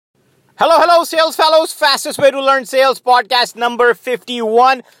Hello, sales fellows. Fastest way to learn sales podcast number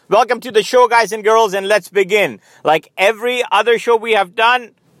 51. Welcome to the show, guys and girls, and let's begin. Like every other show we have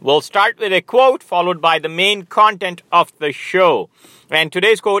done, we'll start with a quote followed by the main content of the show. And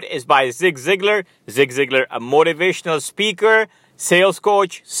today's quote is by Zig Ziglar. Zig Ziglar, a motivational speaker, sales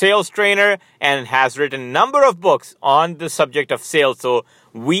coach, sales trainer, and has written a number of books on the subject of sales. So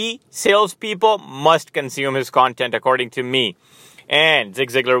we salespeople must consume his content, according to me. And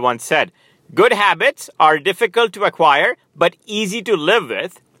Zig Ziglar once said, "Good habits are difficult to acquire, but easy to live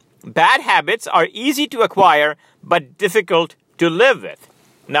with. Bad habits are easy to acquire, but difficult to live with."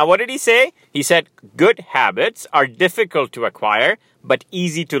 Now, what did he say? He said, good habits are difficult to acquire, but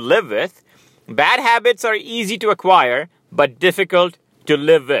easy to live with. Bad habits are easy to acquire, but difficult to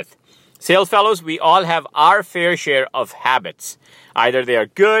live with. Sales fellows, we all have our fair share of habits. Either they are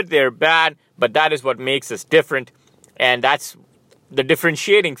good, they're bad, but that is what makes us different. And that's the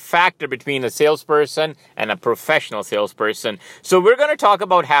differentiating factor between a salesperson and a professional salesperson. So we're going to talk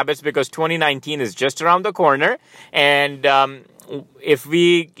about habits because 2019 is just around the corner. And if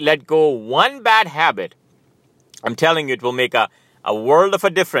we let go one bad habit, I'm telling you, it will make a world of a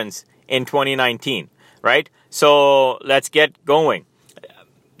difference in 2019, right? So let's get going.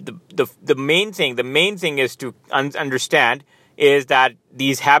 The main thing is to understand is that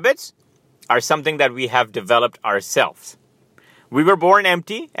these habits are something that we have developed ourselves. We were born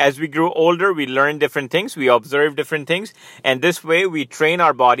empty. As we grew older, we learned different things. We observed different things. And this way, we train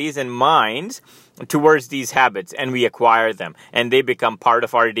our bodies and minds towards these habits. And we acquire them. And they become part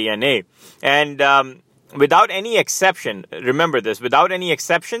of our DNA. And without any exception, remember this, without any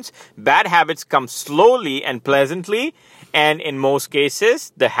exceptions, bad habits come slowly and pleasantly. And in most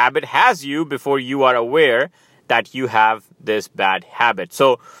cases, the habit has you before you are aware that you have this bad habit.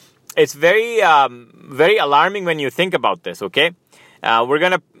 So it's very alarming when you think about this, okay? We're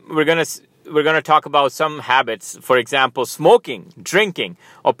gonna talk about some habits, for example, smoking, drinking,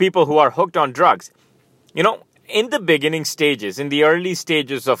 or people who are hooked on drugs. You know, in the beginning stages, in the early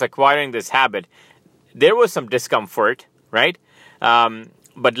stages of acquiring this habit, there was some discomfort, right?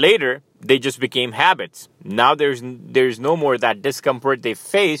 But later, they just became habits. Now there's no more that discomfort they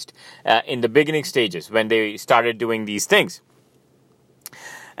faced in the beginning stages when they started doing these things.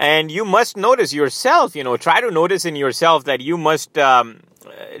 And you must notice yourself, try to notice in yourself that you must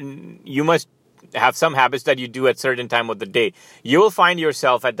have some habits that you do at certain time of the day. You will find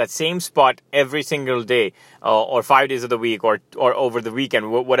yourself at that same spot every single day, or 5 days of the week, or over the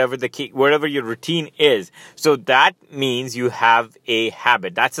weekend, whatever your routine is. So that means you have a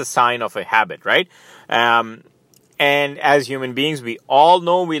habit. That's a sign of a habit, right? And as human beings, we all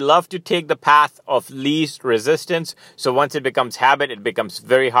know we love to take the path of least resistance. So once it becomes habit, it becomes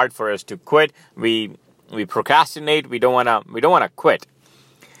very hard for us to quit. We procrastinate. We don't wanna quit.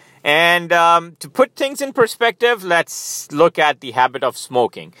 And to put things in perspective, let's look at the habit of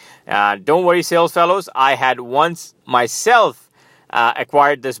smoking. Don't worry, sales fellows. I had once myself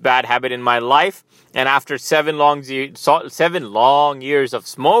acquired this bad habit in my life. And after 7 long years of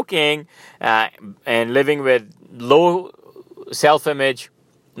smoking and living with low self-image,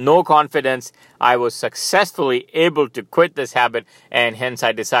 no confidence, I was successfully able to quit this habit. And hence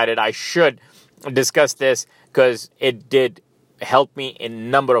I decided I should discuss this because it did help me in a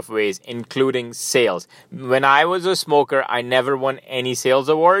number of ways, including sales. When I was a smoker, I never won any sales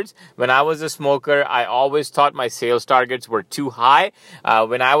awards. When I was a smoker, I always thought my sales targets were too high.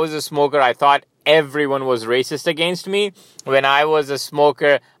 When I was a smoker, I thought everyone was racist against me. When I was a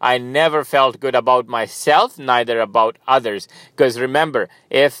smoker, I never felt good about myself, neither about others. Because remember,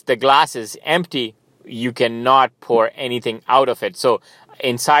 if the glass is empty, you cannot pour anything out of it. So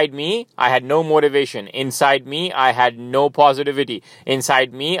inside me, I had no motivation. Inside me, I had no positivity.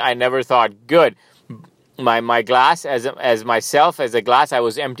 Inside me, I never thought good. My glass, as myself, as a glass, I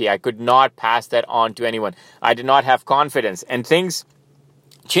was empty. I could not pass that on to anyone. I did not have confidence. And things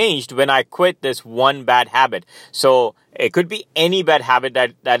changed when I quit this one bad habit. So it could be any bad habit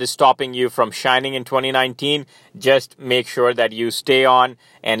that is stopping you from shining in 2019. Just make sure that you stay on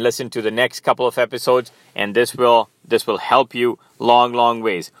and listen to the next couple of episodes, and this will help you long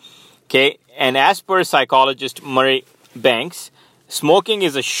ways. Okay, and as per psychologist Murray Banks, smoking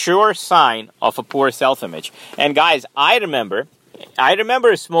is a sure sign of a poor self-image. And guys, I remember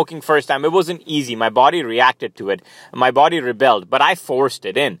smoking first time. It wasn't easy. My body reacted to it. My body rebelled, but I forced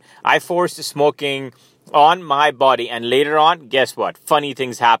it in. I forced smoking on my body, and later on, guess what? Funny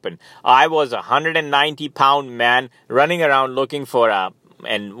things happened. I was a 190-pound man running around looking for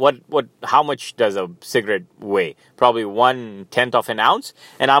how much does a cigarette weigh? Probably 1/10 of an ounce.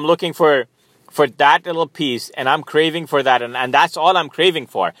 And I'm looking for for that little piece, and I'm craving for that, and that's all I'm craving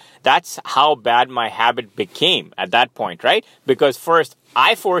for. That's how bad my habit became at that point, right? Because first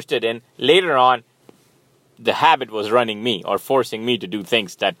I forced it in, later on the habit was running me or forcing me to do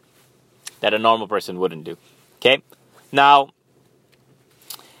things that a normal person wouldn't do. Okay? Now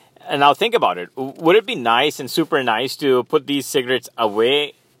think about it. Would it be nice and super nice to put these cigarettes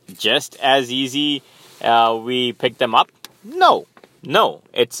away just as easy we pick them up? No.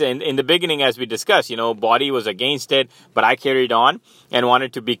 It's in the beginning, as we discussed, body was against it, but I carried on and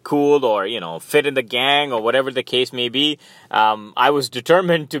wanted to be cool or, fit in the gang or whatever the case may be. I was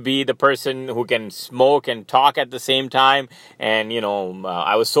determined to be the person who can smoke and talk at the same time. And,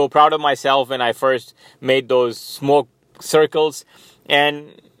 I was so proud of myself when I first made those smoke circles,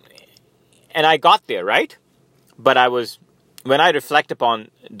 and I got there, right? But when I reflect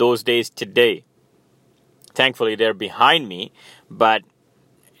upon those days today, thankfully they're behind me, but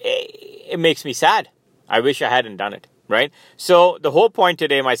it makes me sad. I wish I hadn't done it, right? So the whole point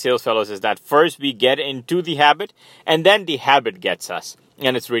today, my sales fellows, is that first we get into the habit, and then the habit gets us.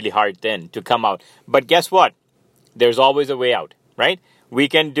 And it's really hard then to come out. But guess what? There's always a way out, right? We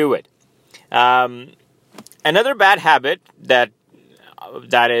can do it. Another bad habit that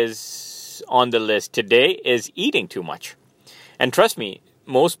is on the list today is eating too much. And trust me,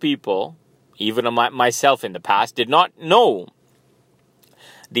 most people, even myself in the past, did not know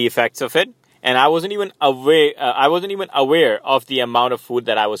the effects of it, and I wasn't even aware of the amount of food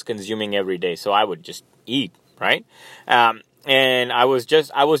that I was consuming every day. So I would just eat, right? And I was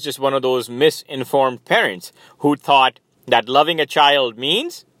just one of those misinformed parents who thought that loving a child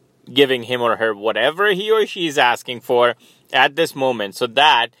means giving him or her whatever he or she is asking for at this moment, so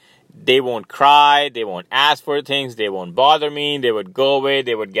that they won't cry, they won't ask for things, they won't bother me, they would go away,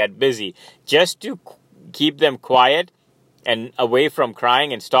 they would get busy. Just to keep them quiet and away from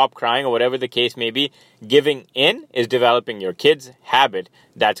crying and stop crying or whatever the case may be, giving in is developing your kid's habit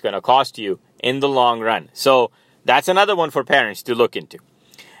that's going to cost you in the long run. So that's another one for parents to look into.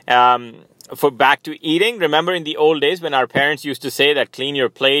 For back to eating, remember in the old days when our parents used to say that clean your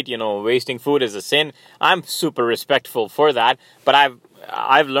plate, wasting food is a sin. I'm super respectful for that, but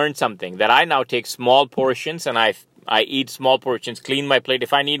I've learned something, that I now take small portions and I eat small portions, clean my plate.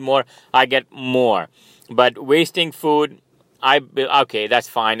 If I need more, I get more. But wasting food, okay, that's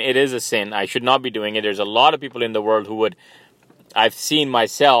fine. It is a sin. I should not be doing it. There's a lot of people in the world I've seen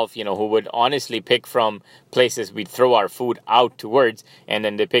myself, who would honestly pick from places we throw our food out towards, and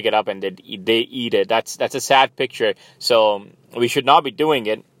then they pick it up and they eat it. That's a sad picture. So we should not be doing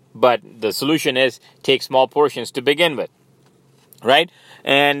it. But the solution is take small portions to begin with, right?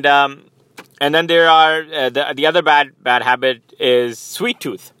 And then there are the other bad habit is sweet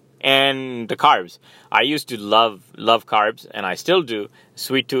tooth and the carbs. I used to love carbs, and I still do.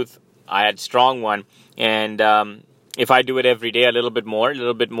 Sweet tooth, I had strong one, and if I do it every day, a little bit more,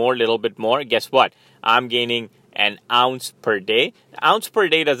 guess what? I'm gaining an ounce per day. Ounce per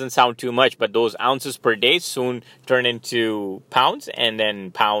day doesn't sound too much, but those ounces per day soon turn into pounds, and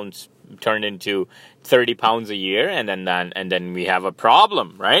then pounds turn into 30 pounds a year, and then we have a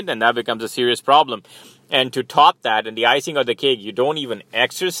problem, right? And that becomes a serious problem. And to top that, and the icing of the cake, you don't even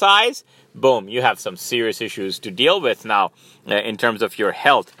exercise, boom, you have some serious issues to deal with now in terms of your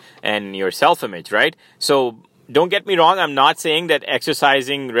health and your self-image, right? So don't get me wrong, I'm not saying that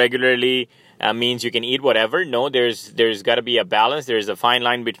exercising regularly means you can eat whatever. No, there's got to be a balance. There's a fine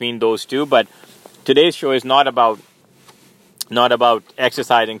line between those two. But today's show is not about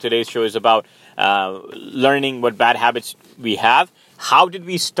exercising. Today's show is about learning what bad habits we have. How did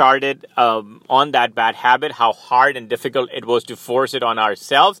we start it on that bad habit? How hard and difficult it was to force it on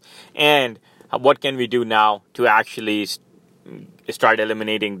ourselves, and what can we do now to actually start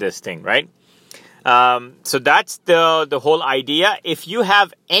eliminating this thing, right? So that's the whole idea. If you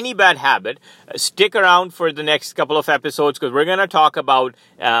have any bad habit, stick around for the next couple of episodes, because we're going to talk about,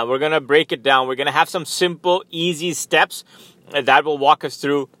 we're going to break it down. We're going to have some simple, easy steps that will walk us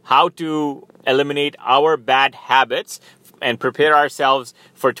through how to eliminate our bad habits and prepare ourselves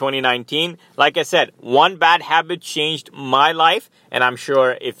for 2019. Like I said, one bad habit changed my life, and I'm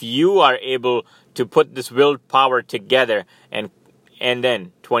sure if you are able to put this willpower together and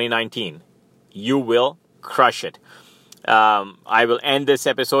then 2019, you will crush it. I will end this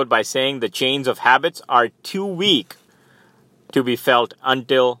episode by saying the chains of habits are too weak to be felt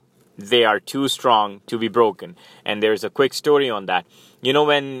until they are too strong to be broken. And there's a quick story on that. You know,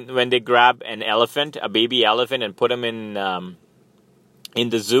 when they grab an elephant, a baby elephant, and put him in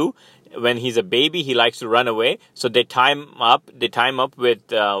the zoo, when he's a baby, he likes to run away. So they tie him up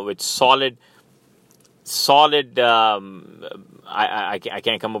with solid solid. I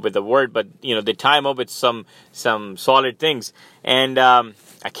can't come up with the word, but they tie him up with some solid things, and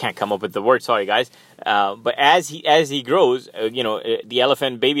I can't come up with the word. Sorry, guys. But as he grows,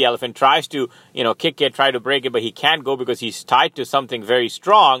 the baby elephant tries to kick it, try to break it, but he can't go because he's tied to something very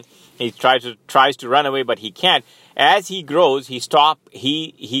strong. He tries to run away, but he can't. As he grows, he stopped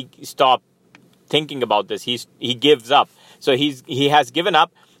thinking about this. He gives up. So he has given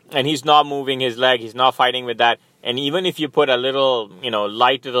up, and he's not moving his leg. He's not fighting with that. And even if you put a little,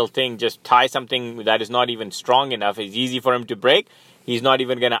 light little thing, just tie something that is not even strong enough, it's easy for him to break. He's not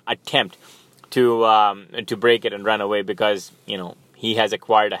even going to attempt to break it and run away because, he has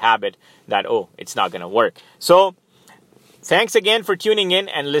acquired a habit that, it's not going to work. So thanks again for tuning in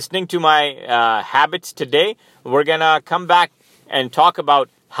and listening to my habits today. We're going to come back and talk about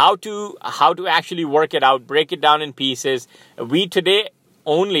how to actually work it out, break it down in pieces. We today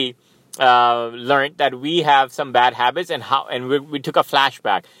only learned that we have some bad habits and we took a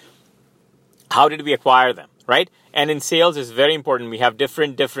flashback. How did we acquire them, right? And in sales is very important. We have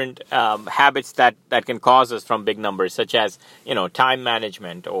different habits that can cause us from big numbers, such as time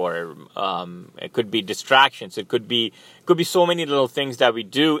management, or it could be distractions. It could be so many little things that we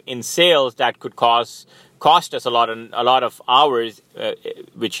do in sales that could cost us a lot of hours,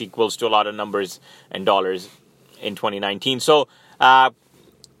 which equals to a lot of numbers and dollars in 2019. So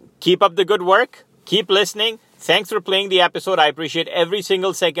keep up the good work. Keep listening. Thanks for playing the episode. I appreciate every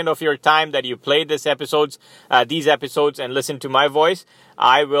single second of your time that you played these episodes and listen to my voice.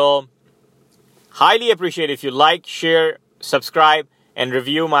 I will highly appreciate if you like, share, subscribe, and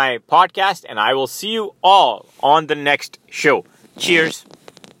review my podcast. And I will see you all on the next show. Cheers.